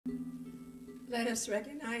Let us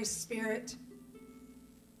recognize Spirit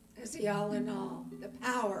as the all in all, the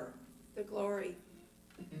power, the glory,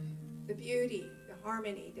 the beauty, the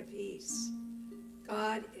harmony, the peace.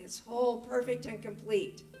 God is whole, perfect, and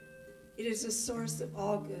complete. It is the source of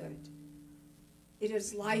all good. It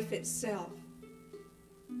is life itself,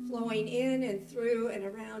 flowing in and through and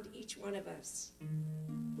around each one of us.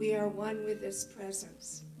 We are one with this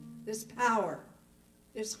presence, this power,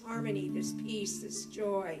 this harmony, this peace, this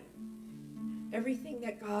joy. Everything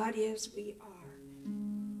that God is, we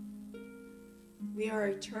are. We are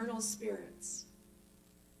eternal spirits.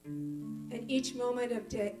 And each moment of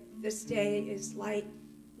this day is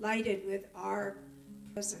lighted with our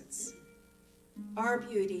presence, our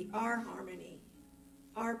beauty, our harmony,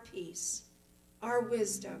 our peace, our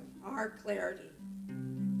wisdom, our clarity,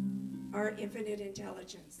 our infinite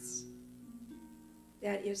intelligence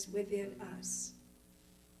that is within us,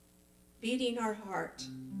 beating our heart,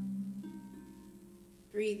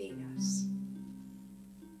 breathing us.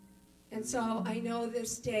 And so I know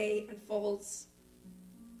this day unfolds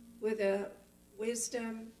with a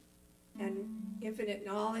wisdom and infinite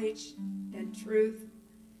knowledge and truth,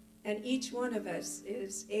 and each one of us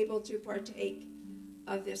is able to partake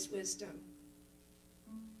of this wisdom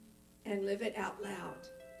and live it out loud.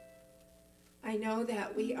 I know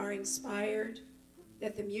that we are inspired,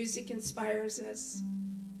 that the music inspires us,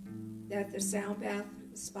 that the sound bath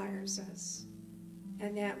inspires us,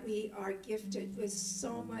 and that we are gifted with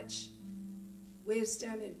so much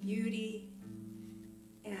wisdom and beauty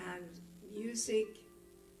and music.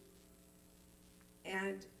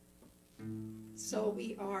 And so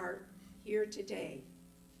we are here today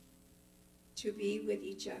to be with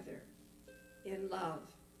each other in love.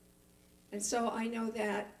 And so I know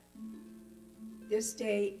that this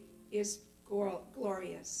day is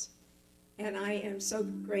glorious, and I am so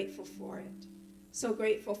grateful for it. So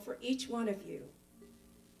grateful for each one of you,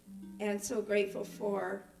 and so grateful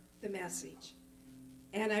for the message.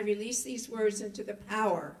 And I release these words into the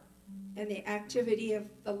power and the activity of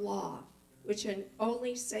the law, which can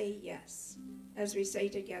only say yes, as we say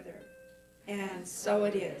together. And so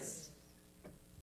it is.